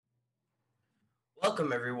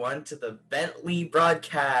Welcome everyone to the Bentley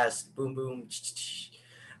broadcast. Boom boom.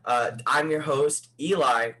 I'm your host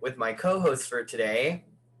Eli with my co-host for today.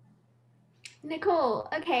 Nicole.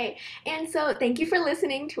 Okay. And so thank you for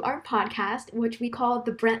listening to our podcast, which we call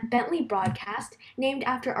the Bentley Broadcast, named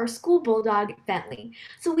after our school bulldog, Bentley.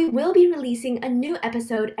 So we will be releasing a new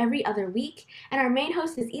episode every other week, and our main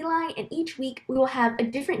host is Eli, and each week we will have a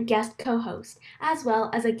different guest co host, as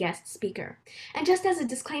well as a guest speaker. And just as a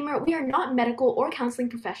disclaimer, we are not medical or counseling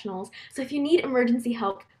professionals, so if you need emergency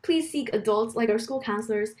help, please seek adults like our school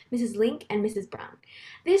counselors, Mrs. Link and Mrs. Brown.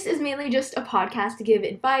 This is mainly just a podcast to give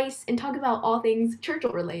advice and talk about all things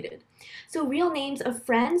Churchill related. So, real names of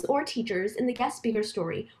friends or teachers in the guest speaker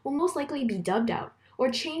story will most likely be dubbed out or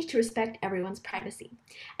changed to respect everyone's privacy.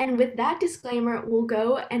 And with that disclaimer, we'll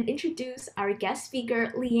go and introduce our guest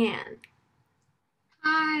speaker, Leanne.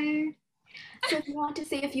 Hi. So, if you want to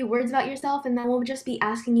say a few words about yourself, and then we'll just be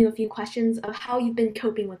asking you a few questions of how you've been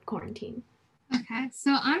coping with quarantine. Okay,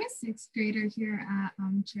 so I'm a sixth grader here at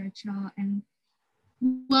Churchill, and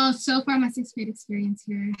so far my sixth grade experience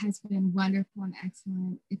here has been wonderful and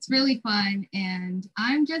excellent. It's really fun, and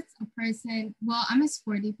I'm just a person. Well, I'm a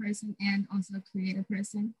sporty person and also a creative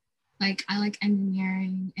person. Like I like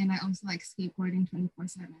engineering, and I also like skateboarding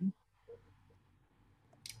 24/7.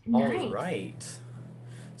 All Nice. right.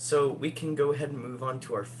 So we can go ahead and move on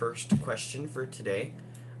to our first question for today.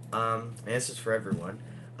 And this is for everyone.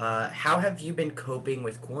 How have you been coping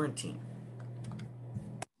with quarantine?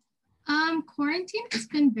 Quarantine has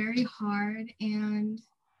been very hard, and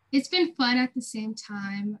it's been fun at the same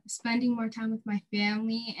time, spending more time with my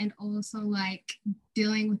family and also like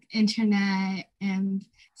dealing with internet and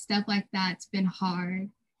stuff like that's been hard.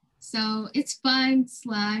 So it's fun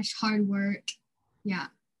slash hard work. Yeah.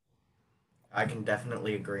 I can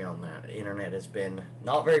definitely agree on that. The internet has been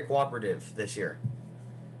not very cooperative this year.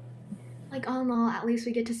 Like, all in all, at least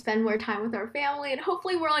we get to spend more time with our family, and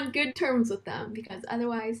hopefully we're on good terms with them, because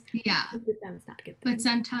otherwise, Yeah. with them, it's not a good thing. But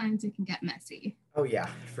sometimes it can get messy. Oh yeah,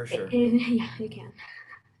 for sure. Yeah, it can.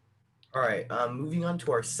 All right. Moving on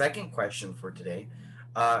to our second question for today.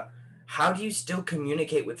 Uh, how do you still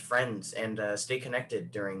communicate with friends and stay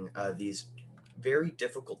connected during these very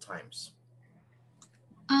difficult times?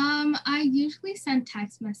 I usually send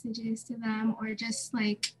text messages to them or just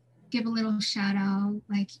like give a little shout out,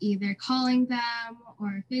 like either calling them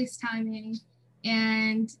or FaceTiming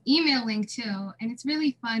and emailing too. And it's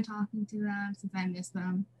really fun talking to them since I miss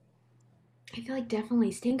them. I feel like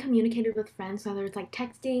definitely staying communicated with friends, whether it's like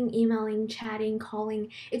texting, emailing, chatting, calling,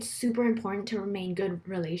 it's super important to remain good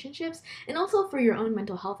relationships and also for your own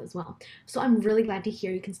mental health as well. So I'm really glad to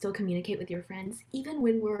hear you can still communicate with your friends even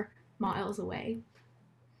when we're miles away.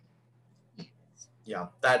 Yeah,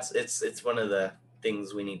 it's one of the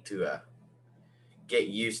things we need to get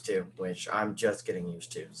used to, which I'm just getting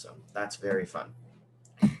used to. So that's very fun.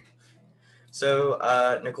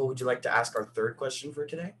 So, Nicole, would you like to ask our third question for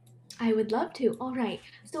today? I would love to. All right.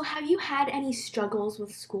 So, have you had any struggles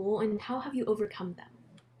with school and how have you overcome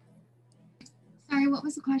them? Sorry, what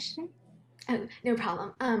was the question? Oh, no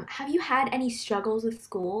problem. Have you had any struggles with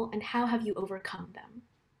school and how have you overcome them?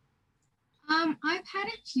 I've had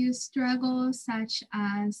a few struggles, such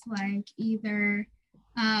as like either,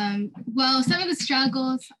 some of the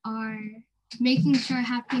struggles are making sure I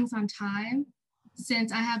have things on time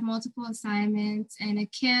since I have multiple assignments and it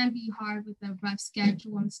can be hard with a rough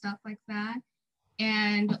schedule and stuff like that.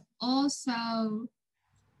 And also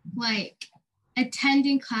like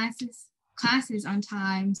attending classes on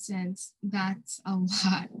time since that's a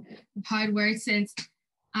lot of hard work since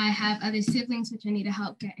I have other siblings which I need to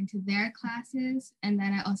help get into their classes. And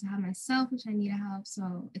then I also have myself which I need to help.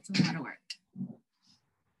 So it's a lot of work.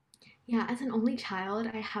 Yeah, as an only child,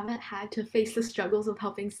 I haven't had to face the struggles of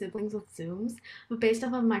helping siblings with Zooms, but based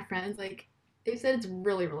off of my friends, like they said it's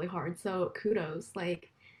really, really hard. So kudos.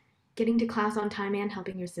 Like getting to class on time and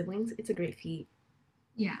helping your siblings, it's a great feat.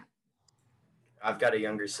 Yeah. I've got a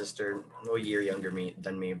younger sister, a year younger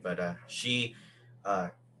than me, but she uh,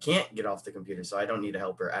 can't get off the computer, so I don't need to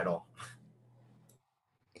help her at all.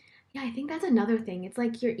 Yeah, I think that's another thing. It's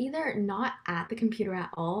like you're either not at the computer at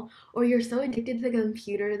all, or you're so addicted to the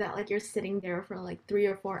computer that like you're sitting there for like 3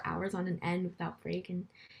 or 4 hours on an end without break, and you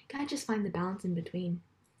gotta just find the balance in between.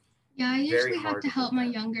 Yeah, I Very usually have hard to to do help my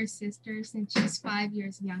that. younger sister since she's 5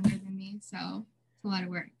 years younger than me. So it's a lot of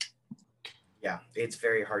work. Yeah, it's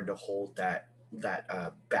very hard to hold that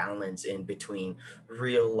balance in between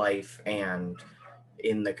real life and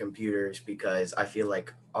in the computers because I feel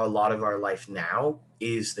like a lot of our life now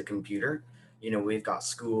is the computer. You know, we've got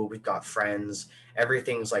school, we've got friends,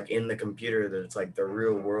 everything's like in the computer that it's like the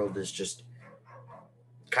real world is just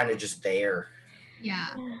kind of just there.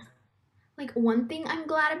 Yeah. Like one thing I'm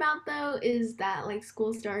glad about though is that like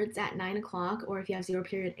school starts at 9 o'clock, or if you have zero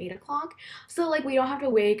period, 8 o'clock. So like we don't have to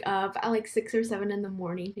wake up at like 6 or 7 in the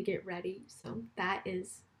morning to get ready. So that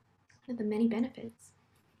is one of the many benefits.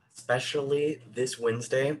 Especially this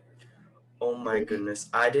Wednesday. Oh my goodness.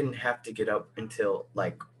 I didn't have to get up until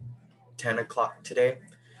like 10 o'clock today,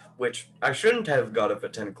 which I shouldn't have got up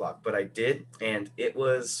at 10 o'clock, but I did, and it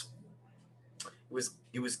was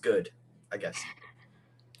good, I guess.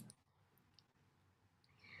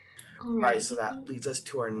 All All right, right. so that leads us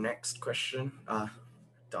to our next question.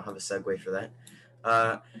 Don't have a segue for that.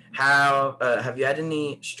 How have you had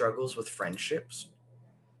any struggles with friendships?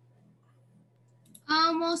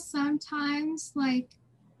 Well, sometimes like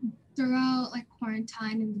throughout like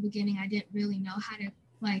quarantine in the beginning, I didn't really know how to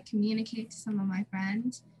like communicate to some of my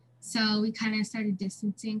friends. So we kind of started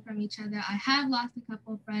distancing from each other. I have lost a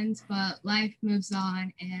couple of friends, but life moves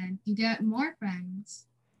on and you get more friends.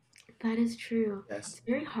 That is true. It's Yes.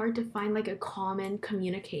 very hard to find like a common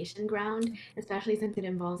communication ground, especially since it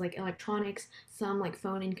involves like electronics, some like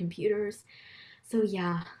phone and computers. So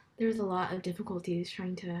yeah, there's a lot of difficulties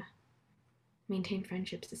trying to maintain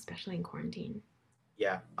friendships, especially in quarantine.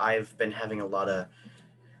 Yeah, I've been having a lot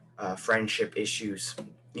of friendship issues.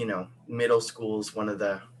 Middle school is one of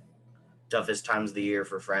the toughest times of the year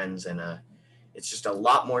for friends, and it's just a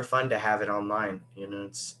lot more fun to have it online.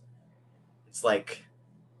 It's like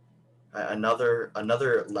another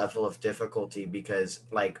level of difficulty because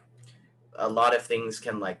like a lot of things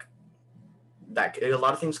can like that a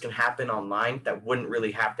lot of things can happen online that wouldn't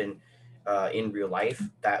really happen in real life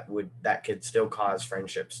that could still cause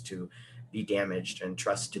friendships to be damaged and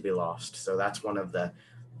trust to be lost. So that's one of the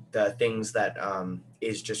things that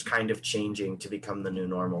is just kind of changing to become the new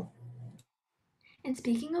normal. And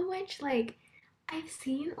speaking of which, like I've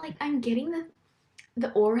seen like I'm getting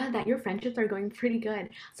the aura that your friendships are going pretty good.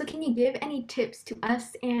 So can you give any tips to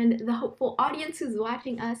us and the hopeful audience who's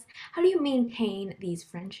watching us? How do you maintain these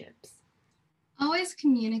friendships? Always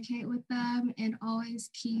communicate with them and always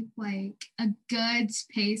keep like a good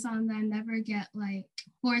space on them. Never get like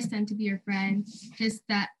force them to be your friend. Just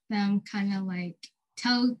that them kind of like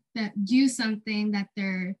tell that you something that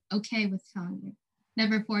they're okay with telling you.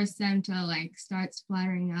 Never force them to like start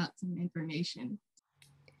splattering out some information.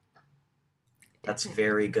 That's Definitely.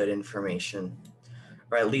 very good information.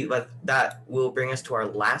 Right, that will bring us to our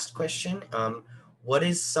last question. What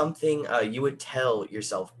is something you would tell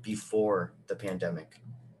yourself before the pandemic?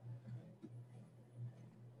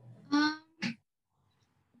 Um,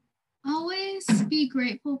 always be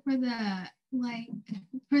grateful for the like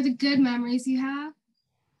for the good memories you have,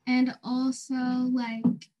 and also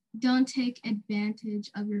like don't take advantage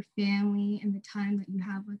of your family and the time that you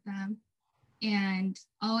have with them, and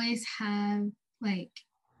always have like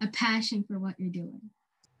a passion for what you're doing.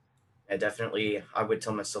 I definitely, I would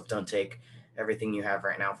tell myself, don't take everything you have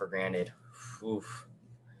right now for granted. Oof.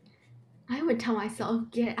 I would tell myself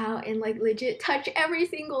get out and like legit touch every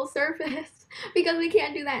single surface because we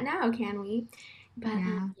can't do that now, can we? But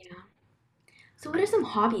Yeah. yeah. So what are some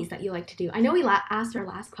hobbies that you like to do? I know we asked our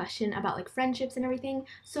last question about like friendships and everything.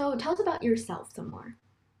 So tell us about yourself some more.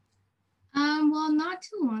 Well, not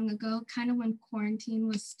too long ago, kind of when quarantine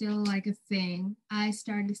was still like a thing, I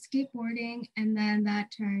started skateboarding, and then that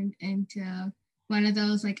turned into one of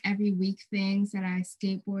those like every week things that I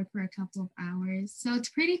skateboard for a couple of hours. So it's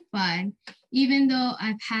pretty fun, even though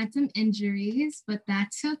I've had some injuries, but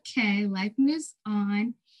that's okay. Life moves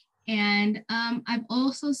on. And I've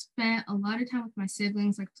also spent a lot of time with my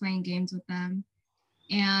siblings, like playing games with them,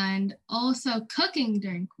 and also cooking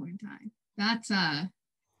during quarantine. That's a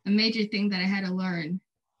major thing that I had to learn.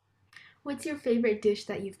 What's your favorite dish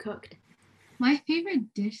that you've cooked? My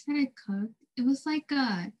favorite dish that I cooked, it was like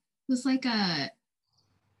a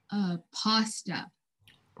pasta,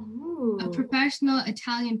 a Ooh, professional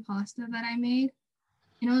Italian pasta that I made,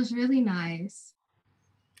 and it was really nice.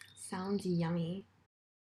 sounds yummy.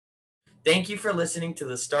 Thank you for listening to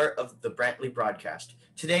the start of the Brantley broadcast.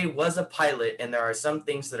 Today was a pilot, and there are some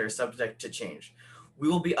things that are subject to change. We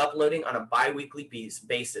will be uploading on a bi weekly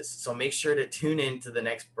basis, so make sure to tune in to the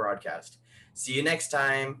next broadcast. See you next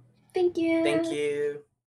time. Thank Thank you. you.